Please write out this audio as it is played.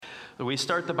We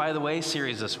start the By the Way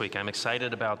series this week. I'm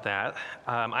excited about that.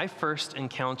 I first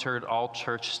encountered all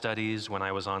church studies when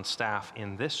I was on staff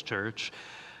in this church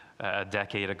a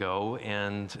decade ago,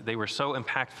 and they were so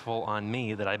impactful on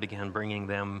me that I began bringing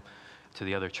them to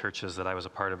the other churches that I was a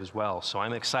part of as well. So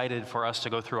I'm excited for us to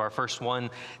go through our first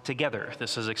one together.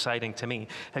 This is exciting to me.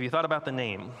 Have you thought about the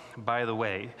name, By the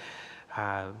Way?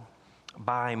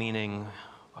 By meaning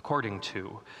according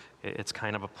to. It's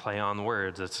kind of a play on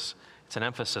words. It's an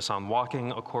emphasis on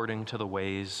walking according to the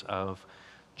ways of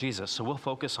Jesus. So we'll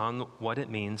focus on what it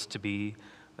means to be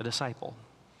a disciple.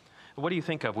 What do you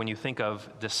think of when you think of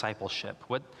discipleship?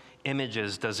 What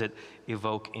images does it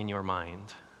evoke in your mind?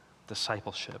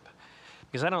 Discipleship.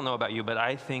 Because I don't know about you, but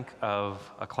I think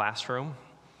of a classroom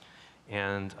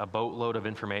and a boatload of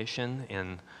information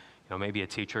and maybe a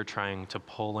teacher trying to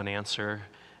pull an answer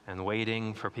and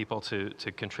waiting for people to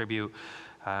contribute.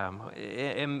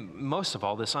 And most of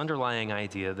all, this underlying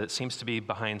idea that seems to be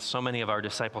behind so many of our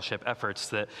discipleship efforts,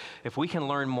 that if we can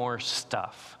learn more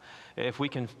stuff, if we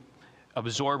can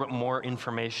absorb more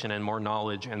information and more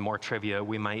knowledge and more trivia,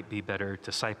 we might be better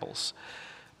disciples.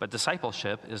 But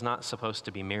discipleship is not supposed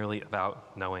to be merely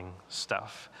about knowing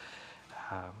stuff.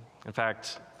 In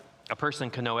fact, a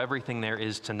person can know everything there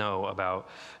is to know about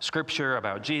Scripture,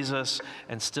 about Jesus,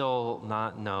 and still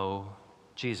not know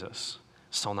Jesus.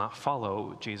 Still not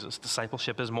follow Jesus.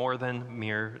 Discipleship is more than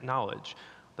mere knowledge,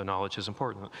 though knowledge is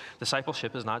important.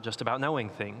 Discipleship is not just about knowing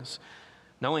things.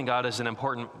 Knowing God is an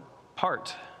important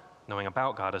part. Knowing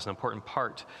about God is an important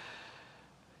part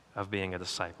of being a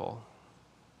disciple.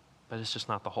 But it's just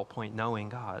not the whole point. Knowing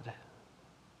God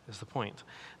is the point.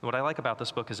 And what I like about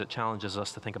this book is it challenges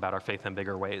us to think about our faith in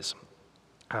bigger ways.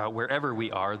 Wherever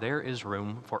we are, there is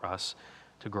room for us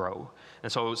to grow.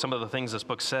 And so some of the things this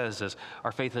book says is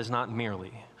our faith is not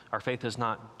merely, our faith is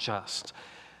not just.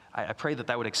 I pray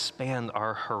that would expand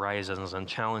our horizons and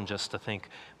challenge us to think,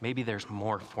 maybe there's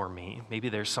more for me. Maybe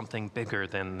there's something bigger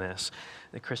than this.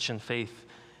 The Christian faith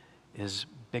is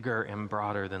bigger and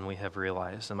broader than we have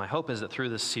realized. And my hope is that through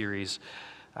this series,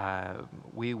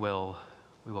 we will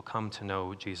come to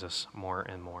know Jesus more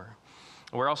and more.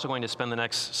 We're also going to spend the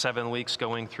next 7 weeks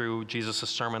going through Jesus'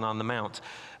 Sermon on the Mount,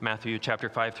 Matthew chapter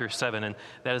 5 through 7, and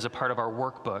that is a part of our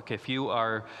workbook. If you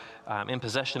are in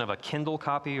possession of a Kindle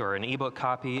copy or an ebook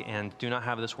copy and do not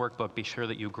have this workbook, be sure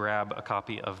that you grab a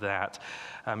copy of that.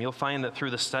 You'll find that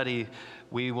through the study,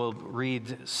 we will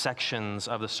read sections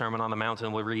of the Sermon on the Mount,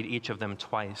 and we'll read each of them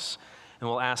twice. And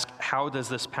we'll ask, how does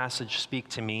this passage speak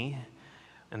to me?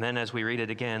 And then as we read it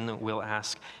again, we'll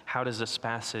ask, how does this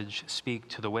passage speak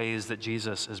to the ways that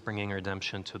Jesus is bringing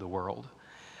redemption to the world?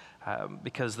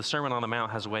 Because the Sermon on the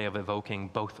Mount has a way of evoking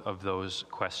both of those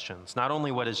questions. Not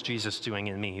only what is Jesus doing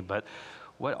in me, but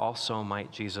what also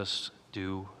might Jesus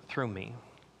do through me?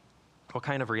 What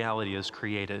kind of reality is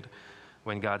created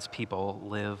when God's people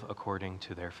live according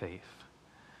to their faith?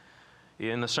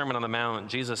 In the Sermon on the Mount,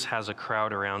 Jesus has a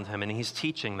crowd around him, and he's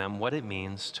teaching them what it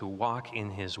means to walk in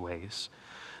his ways.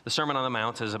 The Sermon on the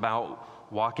Mount is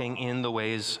about walking in the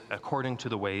ways, according to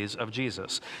the ways of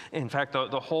Jesus. In fact,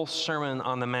 the whole Sermon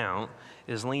on the Mount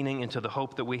is leaning into the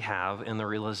hope that we have in the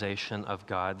realization of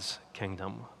God's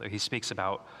kingdom that he speaks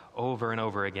about over and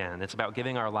over again. It's about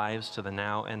giving our lives to the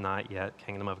now and not yet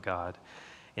kingdom of God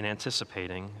and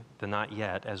anticipating the not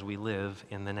yet as we live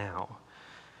in the now.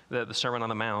 The Sermon on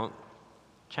the Mount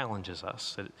challenges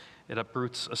us. It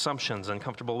uproots assumptions and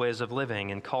comfortable ways of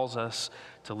living and calls us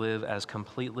to live as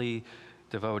completely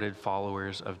devoted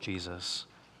followers of Jesus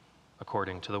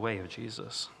according to the way of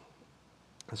Jesus.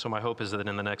 And so my hope is that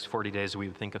in the next 40 days we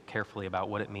would think carefully about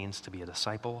what it means to be a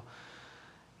disciple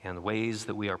and ways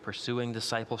that we are pursuing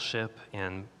discipleship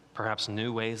and perhaps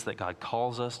new ways that God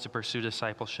calls us to pursue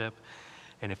discipleship.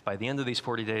 And if by the end of these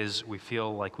 40 days we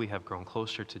feel like we have grown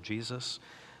closer to Jesus,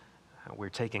 we're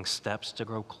taking steps to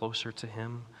grow closer to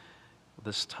him,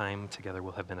 this time together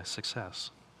will have been a success.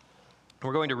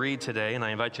 We're going to read today, and I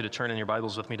invite you to turn in your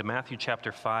Bibles with me to Matthew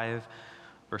chapter 5,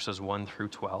 verses 1 through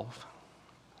 12.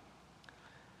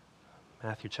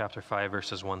 Matthew chapter 5,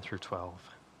 verses 1 through 12.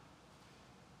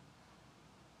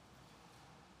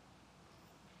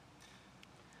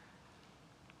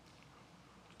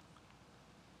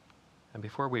 And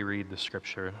before we read the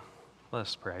scripture, let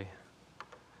us pray.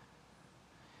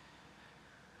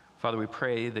 Father, we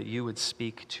pray that you would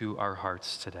speak to our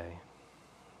hearts today,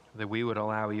 that we would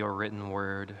allow your written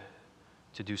word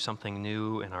to do something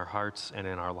new in our hearts and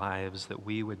in our lives, that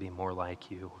we would be more like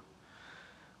you.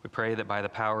 We pray that by the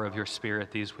power of your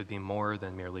Spirit, these would be more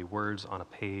than merely words on a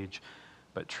page,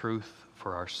 but truth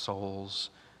for our souls,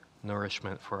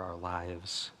 nourishment for our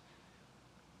lives.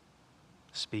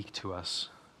 Speak to us,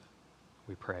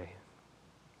 we pray.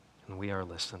 and we are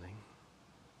listening.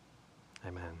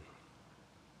 Amen.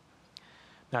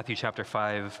 Matthew chapter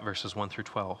 5, verses 1 through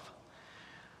 12.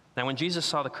 Now when Jesus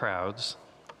saw the crowds,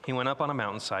 he went up on a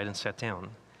mountainside and sat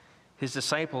down. His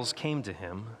disciples came to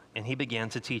him, and he began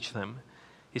to teach them.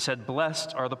 He said,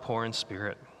 "Blessed are the poor in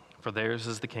spirit, for theirs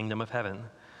is the kingdom of heaven.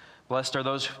 Blessed are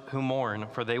those who mourn,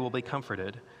 for they will be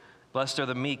comforted. Blessed are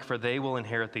the meek, for they will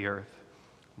inherit the earth.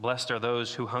 Blessed are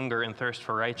those who hunger and thirst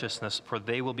for righteousness, for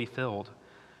they will be filled.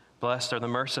 Blessed are the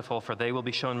merciful, for they will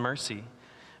be shown mercy.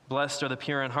 Blessed are the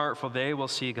pure in heart, for they will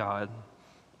see God.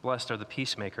 Blessed are the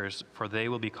peacemakers, for they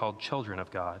will be called children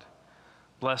of God.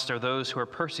 Blessed are those who are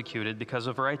persecuted because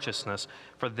of righteousness,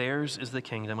 for theirs is the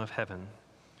kingdom of heaven.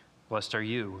 Blessed are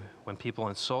you when people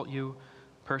insult you,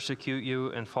 persecute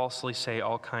you, and falsely say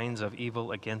all kinds of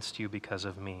evil against you because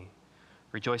of me.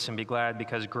 Rejoice and be glad,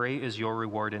 because great is your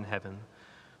reward in heaven.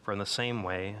 For in the same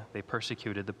way they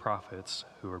persecuted the prophets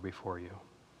who were before you."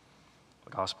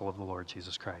 The gospel of the Lord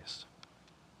Jesus Christ.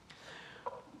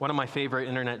 One of my favorite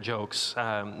internet jokes,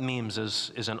 memes,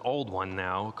 is an old one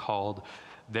now called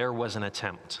 "There Was an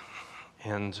Attempt."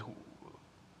 And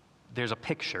there's a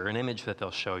picture, an image that they'll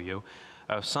show you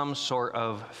of some sort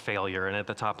of failure. And at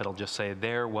the top, it'll just say,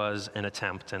 "There was an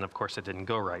attempt." And of course, it didn't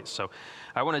go right. So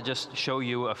I want to just show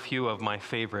you a few of my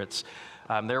favorites.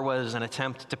 There was an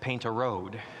attempt to paint a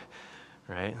road,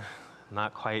 right?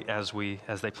 Not quite as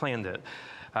they planned it.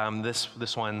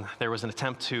 This one, there was an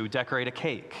attempt to decorate a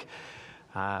cake.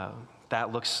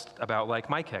 That looks about like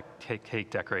my cake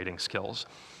decorating skills.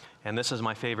 And this is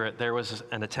my favorite. There was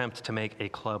an attempt to make a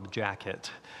club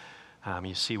jacket.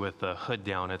 You see with the hood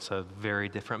down, it's a very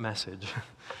different message.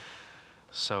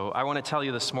 So I want to tell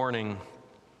you this morning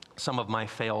some of my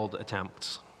failed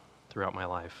attempts throughout my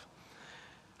life.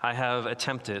 I have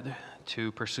attempted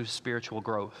to pursue spiritual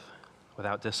growth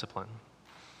without discipline.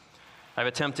 I've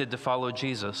attempted to follow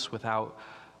Jesus without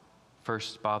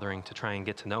first bothering to try and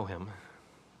get to know him.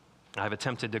 I've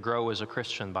attempted to grow as a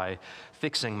Christian by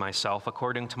fixing myself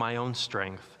according to my own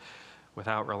strength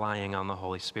without relying on the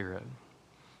Holy Spirit.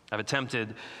 I've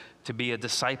attempted to be a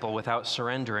disciple without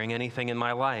surrendering anything in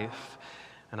my life.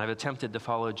 And I've attempted to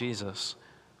follow Jesus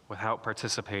without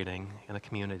participating in a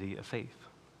community of faith.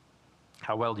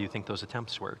 How well do you think those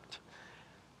attempts worked?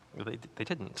 They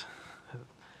didn't.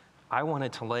 I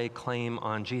wanted to lay claim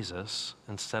on Jesus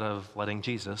instead of letting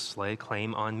Jesus lay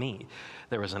claim on me.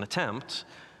 There was an attempt,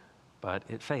 but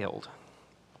it failed.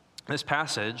 This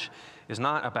passage is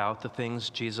not about the things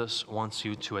Jesus wants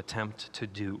you to attempt to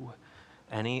do.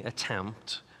 Any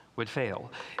attempt would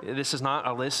fail. This is not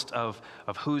a list of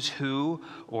who's who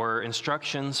or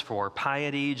instructions for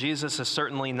piety. Jesus is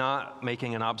certainly not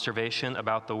making an observation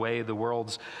about the way the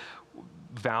world's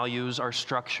values are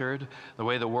structured, the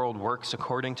way the world works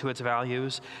according to its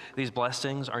values. These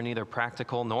blessings are neither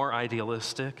practical nor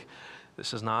idealistic.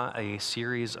 This is not a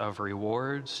series of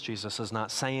rewards. Jesus is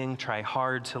not saying, try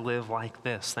hard to live like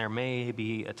this. There may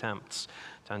be attempts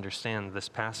to understand this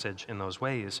passage in those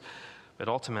ways, but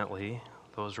ultimately,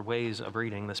 those ways of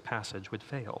reading this passage would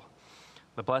fail.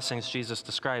 The blessings Jesus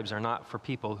describes are not for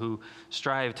people who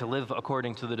strive to live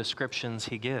according to the descriptions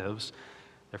he gives.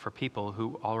 They're for people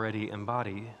who already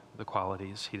embody the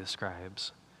qualities he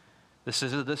describes. This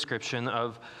is a description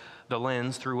of the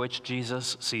lens through which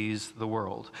Jesus sees the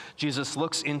world. Jesus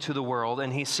looks into the world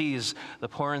and he sees the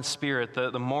poor in spirit,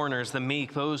 the mourners, the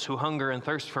meek, those who hunger and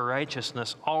thirst for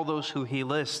righteousness, all those who he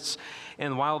lists.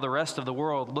 And while the rest of the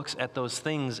world looks at those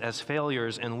things as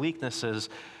failures and weaknesses,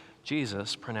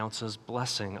 Jesus pronounces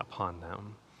blessing upon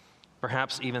them.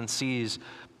 Perhaps even sees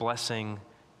blessing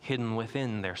hidden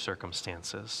within their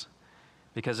circumstances.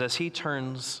 Because as he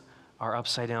turns our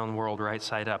upside-down world right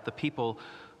side up, the people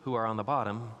who are on the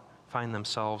bottom find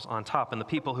themselves on top, and the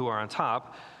people who are on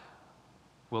top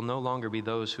will no longer be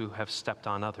those who have stepped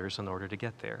on others in order to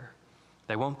get there.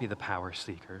 They won't be the power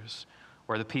seekers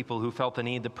or the people who felt the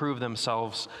need to prove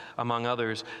themselves among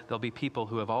others. They'll be people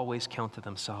who have always counted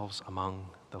themselves among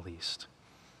the least.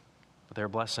 But there are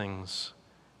blessings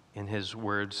in his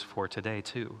words for today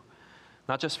too.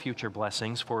 Not just future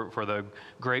blessings for the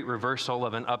great reversal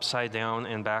of an upside down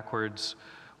and backwards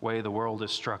way the world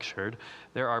is structured.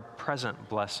 There are present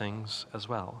blessings as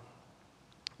well.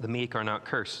 The meek are not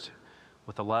cursed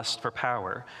with the lust for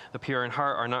power. The pure in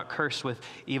heart are not cursed with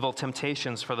evil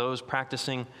temptations for those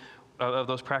practicing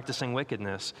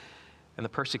wickedness. And the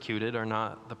persecuted are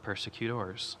not the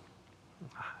persecutors.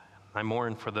 I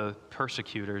mourn for the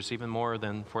persecutors even more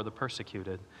than for the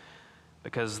persecuted,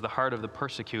 because the heart of the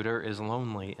persecutor is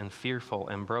lonely and fearful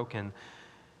and broken,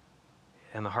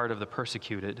 and the heart of the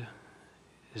persecuted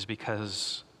is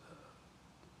because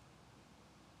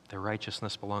their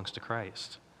righteousness belongs to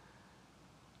Christ.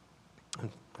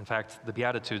 In fact, the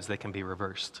Beatitudes, they can be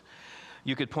reversed.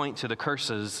 You could point to the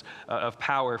curses of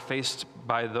power faced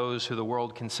by those who the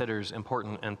world considers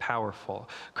important and powerful.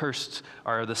 Cursed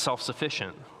are the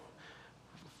self-sufficient.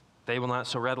 They will not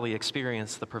so readily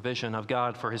experience the provision of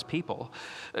God for his people.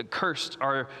 Cursed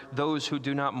are those who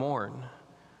do not mourn.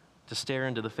 To stare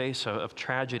into the face of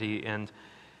tragedy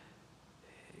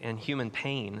and human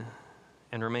pain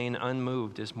and remain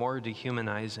unmoved is more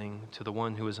dehumanizing to the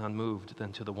one who is unmoved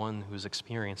than to the one who is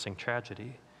experiencing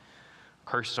tragedy.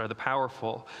 Cursed are the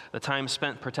powerful. The time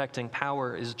spent protecting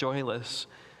power is joyless,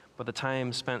 but the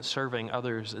time spent serving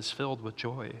others is filled with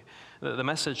joy. The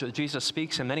message that Jesus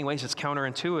speaks, in many ways, is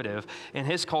counterintuitive. In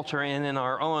his culture and in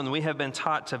our own, we have been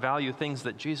taught to value things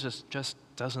that Jesus just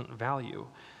doesn't value.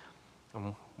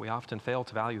 And we often fail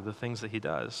to value the things that he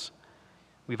does.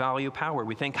 We value power.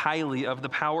 We think highly of the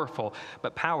powerful,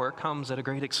 but power comes at a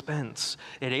great expense.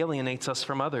 It alienates us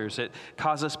from others. It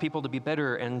causes people to be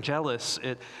bitter and jealous.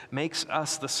 It makes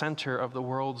us the center of the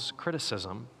world's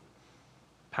criticism.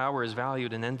 Power is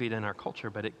valued and envied in our culture,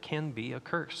 but it can be a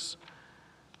curse.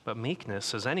 But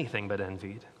meekness is anything but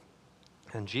envied.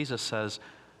 And Jesus says,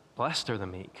 "Blessed are the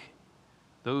meek,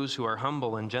 those who are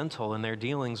humble and gentle in their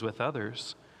dealings with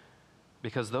others,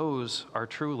 because those are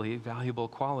truly valuable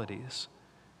qualities.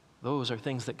 Those are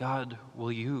things that God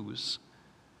will use."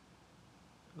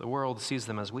 The world sees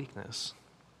them as weakness.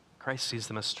 Christ sees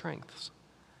them as strengths.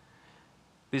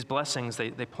 These blessings,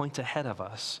 they point ahead of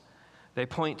us. They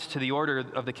point to the order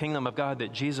of the kingdom of God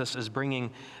that Jesus is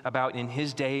bringing about in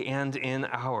his day and in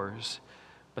ours.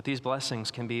 But these blessings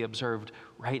can be observed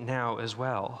right now as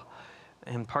well.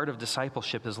 And part of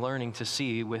discipleship is learning to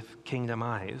see with kingdom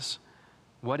eyes.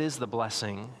 What is the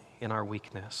blessing in our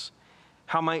weakness?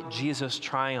 How might Jesus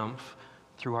triumph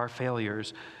through our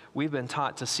failures? We've been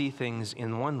taught to see things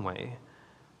in one way,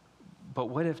 but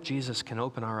what if Jesus can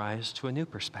open our eyes to a new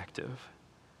perspective?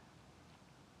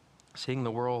 Seeing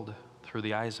the world through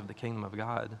the eyes of the kingdom of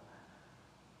God,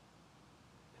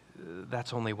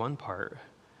 that's only one part.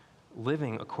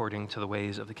 Living according to the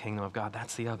ways of the kingdom of God,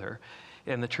 that's the other.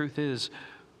 And the truth is,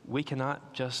 we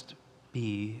cannot just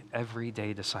be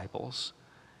everyday disciples,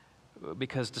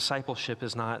 because discipleship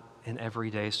is not an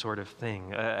everyday sort of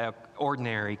thing, an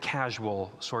ordinary,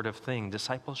 casual sort of thing.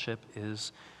 Discipleship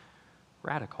is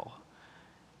radical.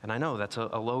 And I know that's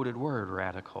a loaded word,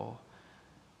 radical.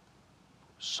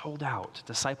 Sold out.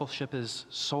 Discipleship is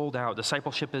sold out.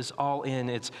 Discipleship is all in.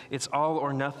 It's all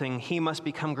or nothing. He must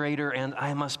become greater and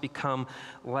I must become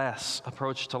less.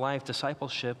 Approach to life.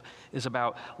 Discipleship is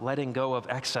about letting go of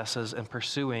excesses and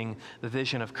pursuing the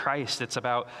vision of Christ. It's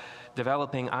about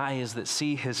developing eyes that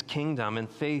see his kingdom and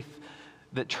faith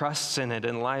that trusts in it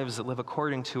and lives that live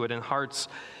according to it and hearts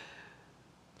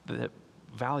that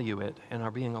value it and are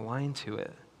being aligned to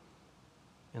it.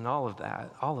 And all of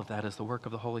that is the work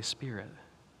of the Holy Spirit.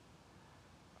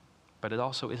 But it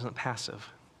also isn't passive.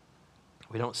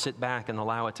 We don't sit back and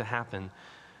allow it to happen.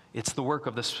 It's the work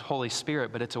of the Holy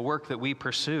Spirit, but it's a work that we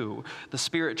pursue. The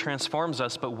Spirit transforms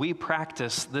us, but we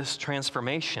practice this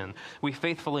transformation. We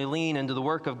faithfully lean into the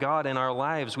work of God in our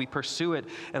lives. We pursue it,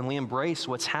 and we embrace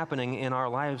what's happening in our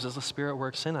lives as the Spirit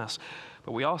works in us.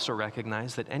 But we also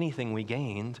recognize that anything we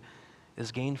gained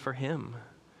is gained for him,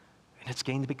 and it's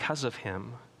gained because of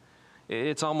him.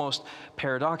 It's almost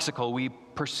paradoxical. We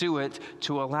pursue it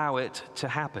to allow it to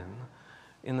happen.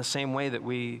 In the same way that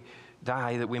we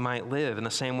die that we might live, in the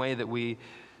same way that we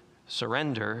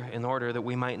surrender in order that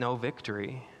we might know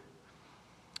victory.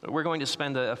 We're going to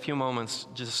spend a few moments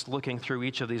just looking through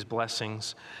each of these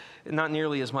blessings. Not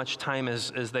nearly as much time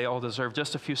as they all deserve,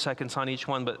 just a few seconds on each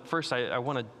one. But first, I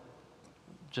want to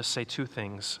just say two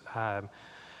things.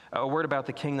 A word about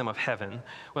the kingdom of heaven.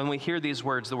 When we hear these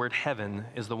words, the word heaven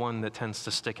is the one that tends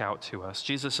to stick out to us.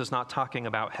 Jesus is not talking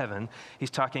about heaven. He's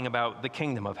talking about the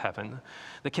kingdom of heaven.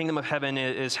 The kingdom of heaven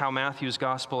is how Matthew's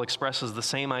gospel expresses the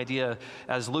same idea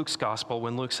as Luke's gospel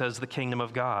when Luke says the kingdom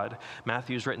of God.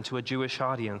 Matthew's written to a Jewish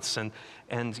audience,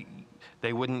 and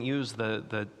they wouldn't use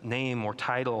the name or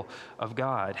title of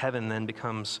God. Heaven then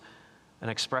becomes an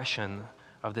expression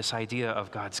of this idea of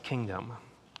God's kingdom.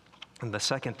 And the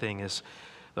second thing is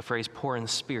the phrase poor in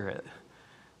spirit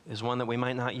is one that we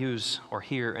might not use or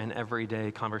hear in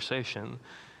everyday conversation.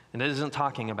 And it isn't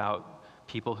talking about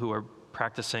people who are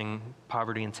practicing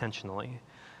poverty intentionally.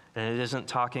 And it isn't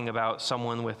talking about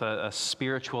someone with a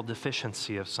spiritual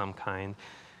deficiency of some kind.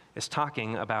 It's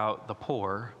talking about the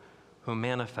poor who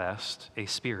manifest a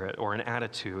spirit or an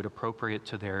attitude appropriate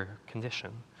to their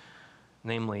condition,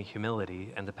 namely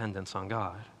humility and dependence on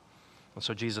God. And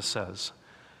so Jesus says,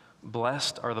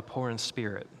 "Blessed are the poor in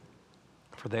spirit,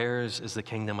 for theirs is the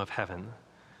kingdom of heaven.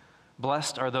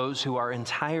 Blessed are those who are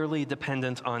entirely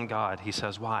dependent on God. He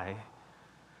says, why?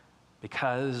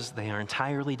 Because they are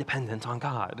entirely dependent on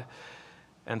God.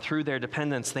 And through their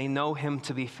dependence, they know him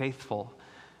to be faithful.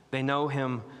 They know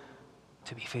him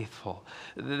to be faithful.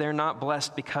 They're not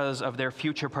blessed because of their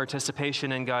future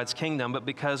participation in God's kingdom, but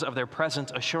because of their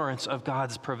present assurance of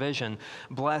God's provision.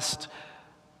 Blessed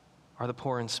are the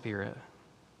poor in spirit.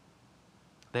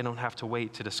 They don't have to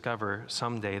wait to discover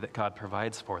someday that God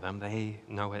provides for them. They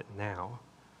know it now.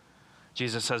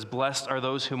 Jesus says, blessed are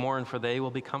those who mourn, for they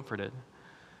will be comforted.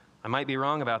 I might be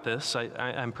wrong about this.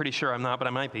 I'm pretty sure I'm not, but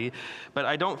I might be. But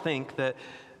I don't think that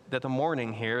the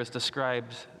mourning here is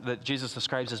described, that Jesus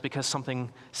describes as because something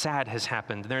sad has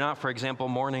happened. They're not, for example,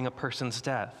 mourning a person's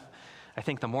death. I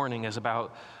think the mourning is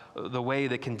about the way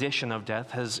the condition of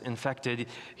death has infected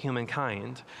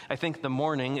humankind. I think the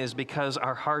mourning is because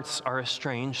our hearts are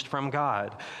estranged from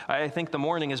God. I think the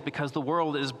mourning is because the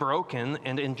world is broken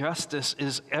and injustice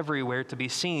is everywhere to be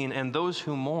seen. And those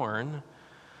who mourn,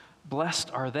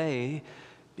 blessed are they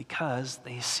because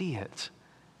they see it,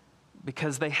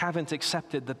 because they haven't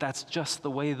accepted that that's just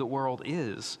the way the world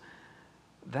is.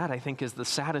 That, I think, is the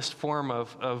saddest form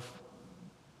of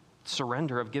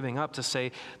surrender, of giving up, to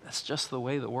say, that's just the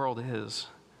way the world is.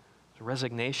 It's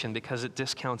resignation because it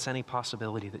discounts any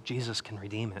possibility that Jesus can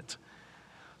redeem it.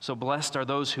 So blessed are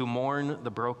those who mourn the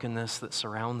brokenness that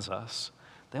surrounds us.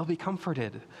 They'll be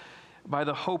comforted by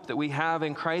the hope that we have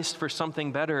in Christ for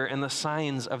something better and the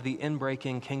signs of the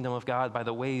inbreaking kingdom of God by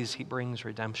the ways he brings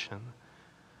redemption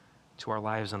to our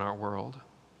lives and our world.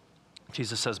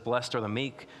 Jesus says, blessed are the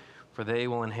meek, for they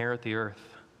will inherit the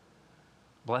earth.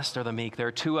 Blessed are the meek. There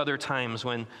are two other times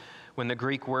when the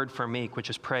Greek word for meek, which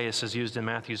is praeus, is used in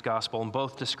Matthew's gospel, and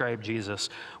both describe Jesus.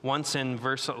 Once in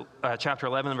chapter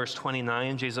 11, verse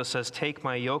 29, Jesus says, take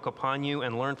my yoke upon you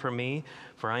and learn from me,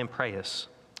 for I am praeus.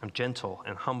 I'm gentle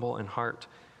and humble in heart,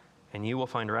 and you will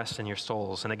find rest in your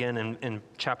souls. And again, in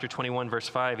chapter 21, verse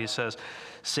 5, he says,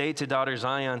 say to daughter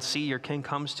Zion, see, your king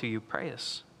comes to you,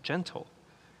 praeus, gentle,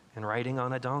 and riding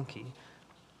on a donkey.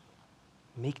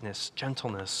 Meekness,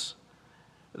 gentleness.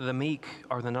 The meek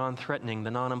are the non-threatening,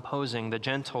 the non-imposing, the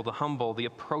gentle, the humble, the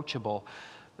approachable,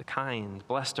 the kind.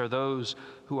 Blessed are those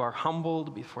who are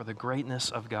humbled before the greatness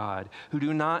of God, who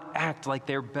do not act like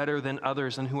they're better than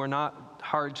others, and who are not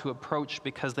hard to approach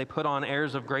because they put on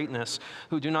airs of greatness,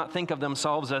 who do not think of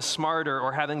themselves as smarter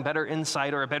or having better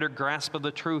insight or a better grasp of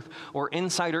the truth or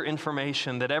insider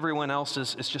information that everyone else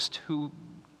is just too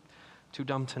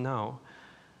dumb to know,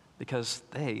 because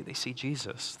they see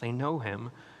Jesus. They know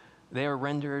him. They are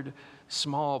rendered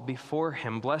small before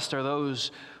him. Blessed are those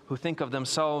who think of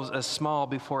themselves as small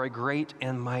before a great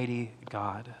and mighty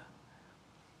God.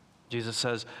 Jesus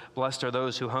says, blessed are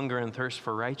those who hunger and thirst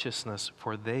for righteousness,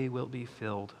 for they will be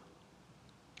filled.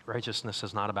 Righteousness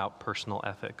is not about personal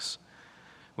ethics.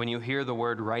 When you hear the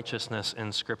word righteousness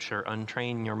in Scripture,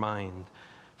 untrain your mind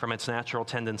from its natural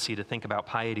tendency to think about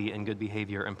piety and good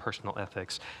behavior and personal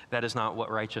ethics. That is not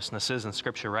what righteousness is in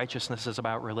Scripture. Righteousness is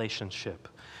about relationship.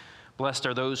 Blessed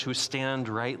are those who stand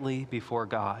rightly before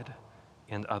God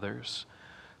and others,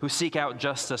 who seek out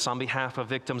justice on behalf of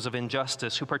victims of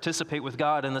injustice, who participate with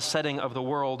God in the setting of the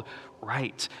world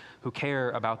right, who care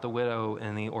about the widow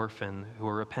and the orphan, who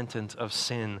are repentant of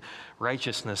sin.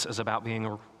 Righteousness is about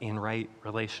being in right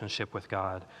relationship with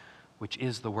God, which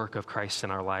is the work of Christ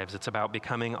in our lives. It's about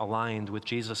becoming aligned with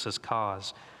Jesus'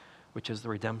 cause, which is the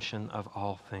redemption of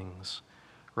all things.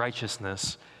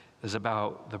 Righteousness is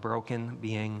about the broken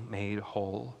being made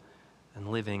whole and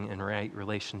living in right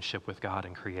relationship with God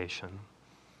and creation.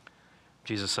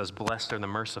 Jesus says, blessed are the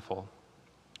merciful,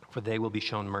 for they will be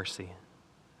shown mercy.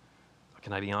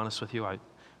 Can I be honest with you? I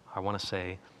want to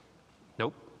say,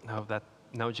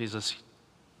 no, Jesus,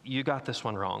 you got this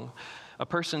one wrong. A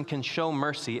person can show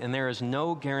mercy, and there is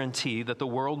no guarantee that the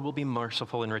world will be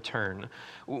merciful in return.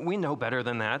 We know better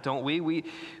than that, don't we?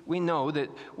 We know that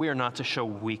we are not to show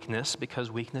weakness because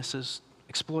weakness is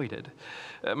exploited.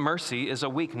 Mercy is a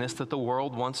weakness that the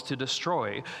world wants to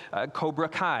destroy. Cobra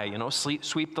Kai,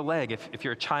 sweep the leg. If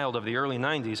you're a child of the early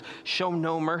 90s, show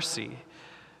no mercy.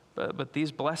 But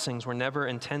these blessings were never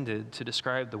intended to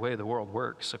describe the way the world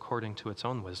works according to its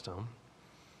own wisdom,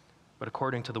 but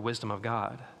according to the wisdom of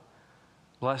God.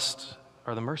 Blessed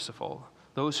are the merciful,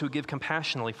 those who give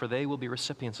compassionately, for they will be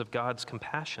recipients of God's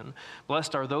compassion.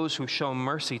 Blessed are those who show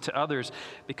mercy to others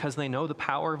because they know the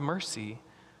power of mercy,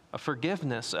 of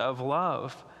forgiveness, of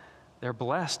love. They're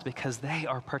blessed because they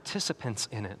are participants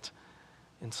in it,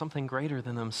 in something greater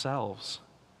than themselves.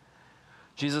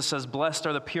 Jesus says, blessed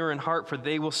are the pure in heart, for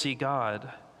they will see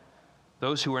God.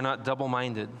 Those who are not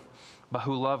double-minded, but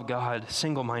who love God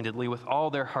single-mindedly with all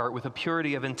their heart, with a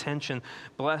purity of intention.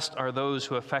 Blessed are those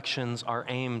whose affections are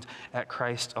aimed at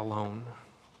Christ alone.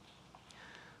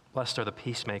 Blessed are the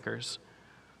peacemakers,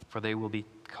 for they will be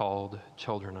called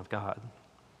children of God.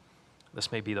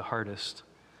 This may be the hardest.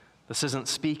 This isn't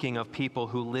speaking of people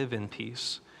who live in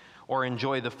peace or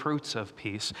enjoy the fruits of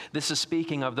peace. This is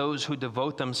speaking of those who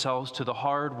devote themselves to the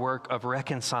hard work of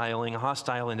reconciling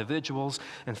hostile individuals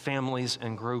and families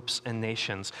and groups and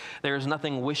nations. There is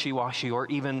nothing wishy-washy or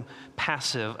even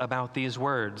passive about these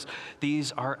words.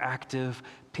 These are active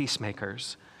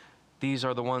peacemakers. These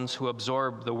are the ones who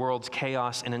absorb the world's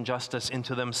chaos and injustice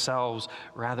into themselves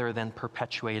rather than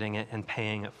perpetuating it and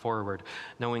paying it forward,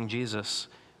 knowing Jesus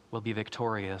will be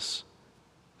victorious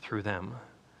through them.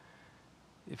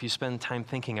 If you spend time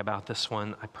thinking about this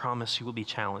one, I promise you will be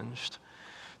challenged.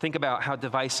 Think about how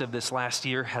divisive this last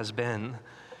year has been.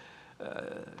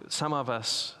 Some of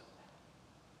us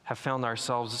have found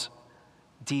ourselves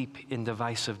deep in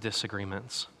divisive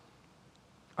disagreements.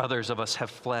 Others of us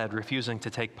have fled, refusing to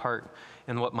take part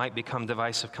in what might become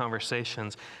divisive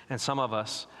conversations. And some of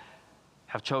us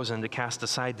have chosen to cast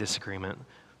aside disagreement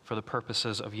for the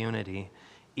purposes of unity,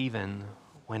 even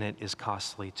when it is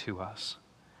costly to us.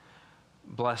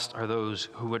 Blessed are those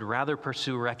who would rather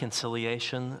pursue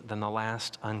reconciliation than the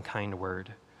last unkind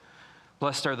word.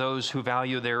 Blessed are those who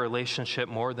value their relationship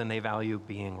more than they value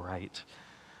being right.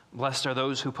 Blessed are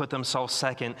those who put themselves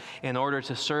second in order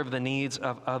to serve the needs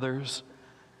of others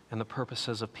and the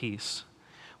purposes of peace.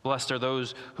 Blessed are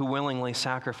those who willingly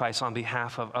sacrifice on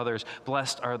behalf of others.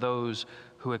 Blessed are those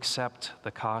who accept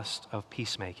the cost of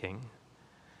peacemaking.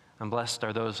 And blessed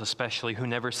are those especially who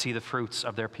never see the fruits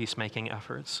of their peacemaking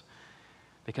efforts.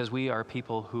 Because we are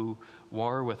people who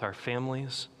war with our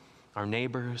families, our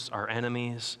neighbors, our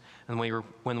enemies, and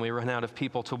when we run out of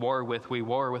people to war with, we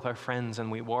war with our friends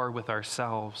and we war with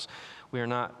ourselves. We are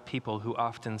not people who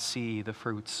often see the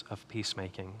fruits of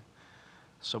peacemaking.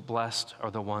 So blessed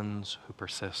are the ones who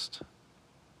persist.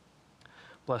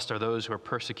 Blessed are those who are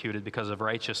persecuted because of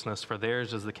righteousness, for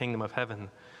theirs is the kingdom of heaven.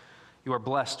 You are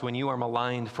blessed when you are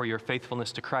maligned for your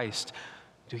faithfulness to Christ.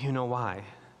 Do you know why?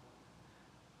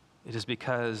 It is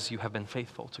because you have been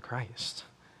faithful to Christ,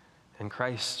 and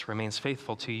Christ remains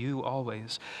faithful to you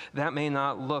always. That may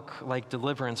not look like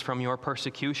deliverance from your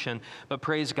persecution, but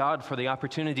praise God for the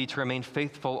opportunity to remain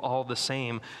faithful all the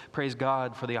same. Praise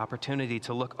God for the opportunity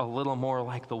to look a little more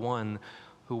like the one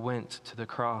who went to the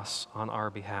cross on our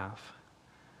behalf.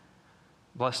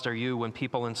 Blessed are you when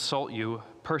people insult you,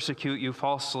 persecute you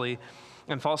falsely,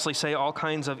 and falsely say all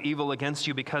kinds of evil against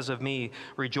you because of me.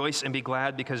 Rejoice and be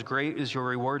glad, because great is your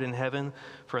reward in heaven,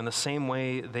 for in the same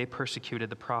way they persecuted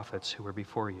the prophets who were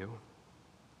before you.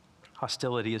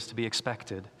 Hostility is to be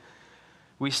expected.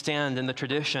 We stand in the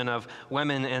tradition of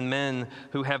women and men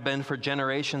who have been for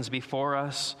generations before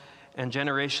us and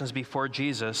generations before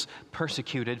Jesus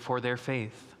persecuted for their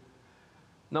faith.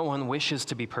 No one wishes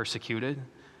to be persecuted,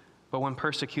 but when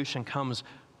persecution comes,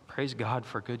 praise God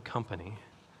for good company.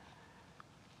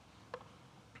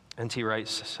 N.T. Wright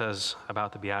says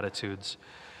about the Beatitudes,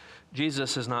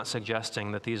 Jesus is not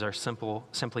suggesting that these are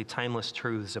simply timeless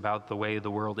truths about the way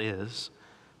the world is,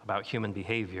 about human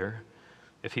behavior.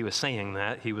 If he was saying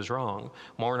that, he was wrong.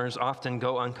 Mourners often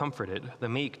go uncomforted. The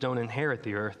meek don't inherit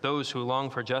the earth. Those who long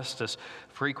for justice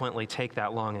frequently take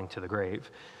that longing to the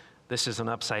grave. This is an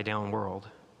upside-down world,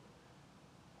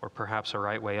 or perhaps a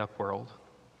right-way-up world.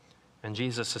 And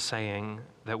Jesus is saying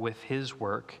that with his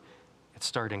work, it's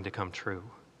starting to come true.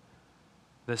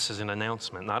 This is an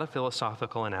announcement, not a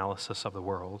philosophical analysis of the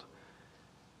world.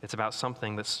 It's about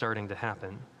something that's starting to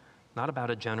happen, not about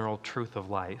a general truth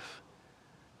of life.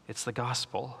 It's the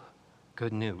gospel,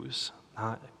 good news,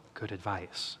 not good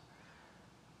advice.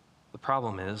 The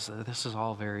problem is that this is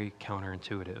all very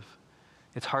counterintuitive.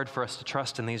 It's hard for us to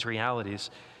trust in these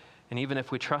realities, and even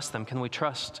if we trust them, can we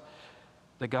trust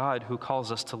the God who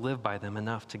calls us to live by them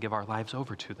enough to give our lives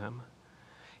over to them?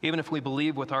 Even if we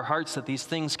believe with our hearts that these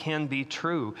things can be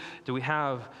true, do we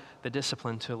have the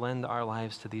discipline to lend our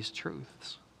lives to these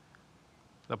truths?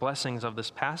 The blessings of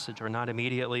this passage are not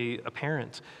immediately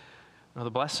apparent. No, the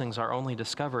blessings are only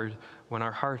discovered when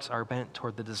our hearts are bent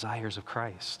toward the desires of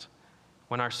Christ.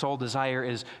 When our sole desire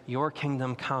is, your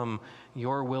kingdom come,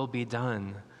 your will be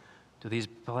done, do these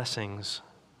blessings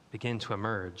begin to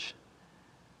emerge.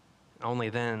 Only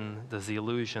then does the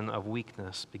illusion of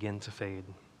weakness begin to fade,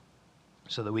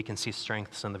 so that we can see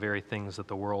strengths in the very things that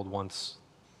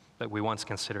we once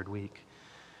considered weak.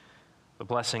 The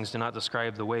blessings do not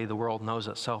describe the way the world knows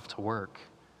itself to work,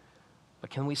 but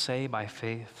can we say by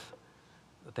faith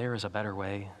that there is a better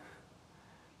way?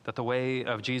 that the way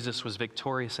of Jesus was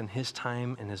victorious in his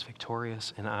time and is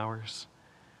victorious in ours?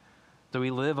 Do we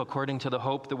live according to the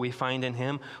hope that we find in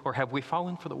him, or have we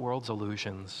fallen for the world's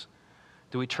illusions?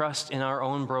 Do we trust in our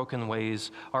own broken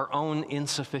ways, our own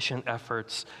insufficient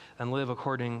efforts, and live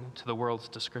according to the world's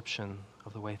description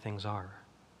of the way things are?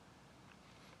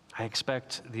 I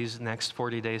expect these next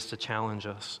 40 days to challenge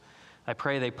us. I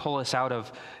pray they pull us out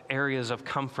of areas of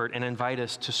comfort and invite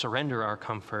us to surrender our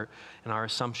comfort and our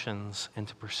assumptions and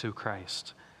to pursue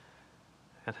Christ.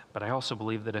 But I also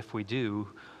believe that if we do,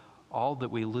 all that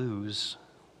we lose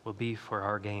will be for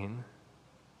our gain.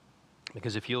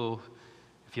 Because if you'll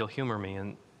humor me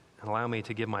and allow me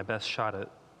to give my best shot at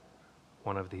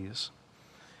one of these.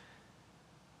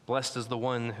 Blessed is the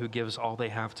one who gives all they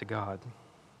have to God,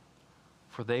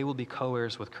 for they will be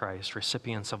co-heirs with Christ,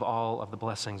 recipients of all of the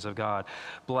blessings of God.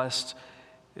 Blessed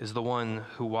is the one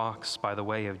who walks by the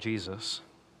way of Jesus,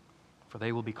 for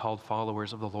they will be called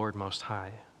followers of the Lord Most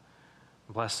High.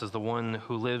 Blessed is the one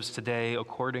who lives today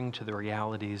according to the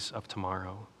realities of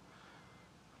tomorrow,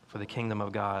 for the kingdom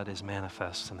of God is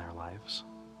manifest in their lives.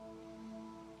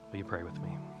 Will you pray with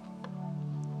me?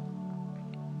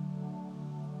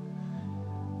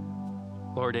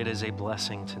 Lord, it is a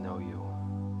blessing to know you,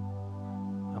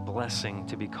 a blessing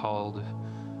to be called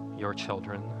your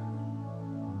children.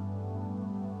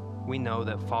 We know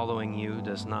that following you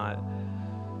does not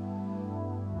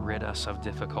rid us of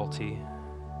difficulty.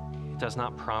 It does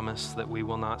not promise that we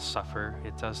will not suffer.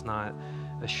 It does not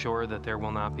assure that there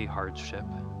will not be hardship.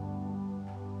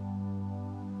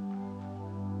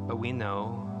 But we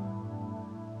know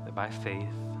that by faith,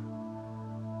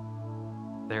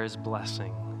 there is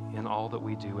blessing in all that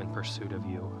we do in pursuit of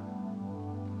you.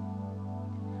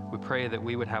 We pray that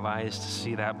we would have eyes to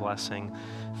see that blessing,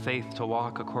 faith to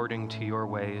walk according to your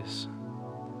ways,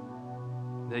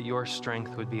 that your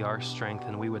strength would be our strength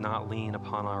and we would not lean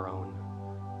upon our own,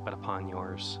 but upon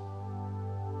yours.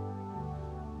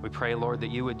 We pray, Lord,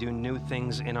 that you would do new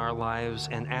things in our lives,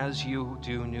 and as you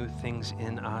do new things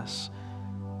in us,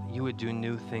 you would do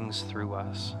new things through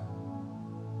us.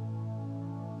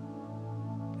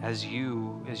 As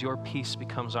your peace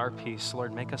becomes our peace,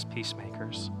 Lord, make us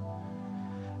peacemakers.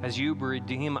 As you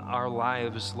redeem our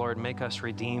lives, Lord, make us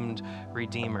redeemed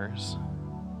redeemers.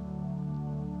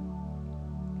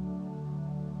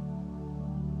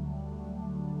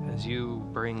 As you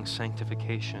bring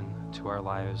sanctification to our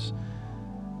lives,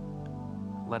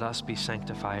 let us be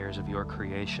sanctifiers of your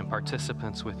creation,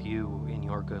 participants with you in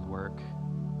your good work.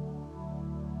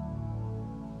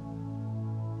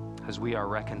 As we are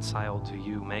reconciled to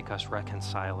you, make us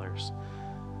reconcilers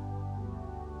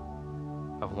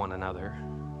of one another.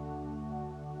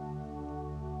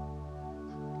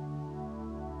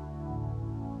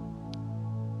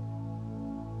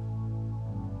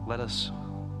 Let us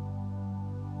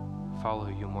follow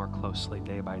you more closely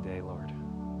day by day, Lord.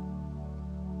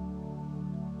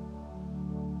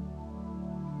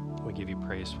 We give you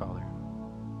praise, Father.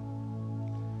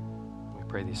 We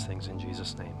pray these things in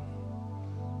Jesus' name.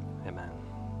 Amen.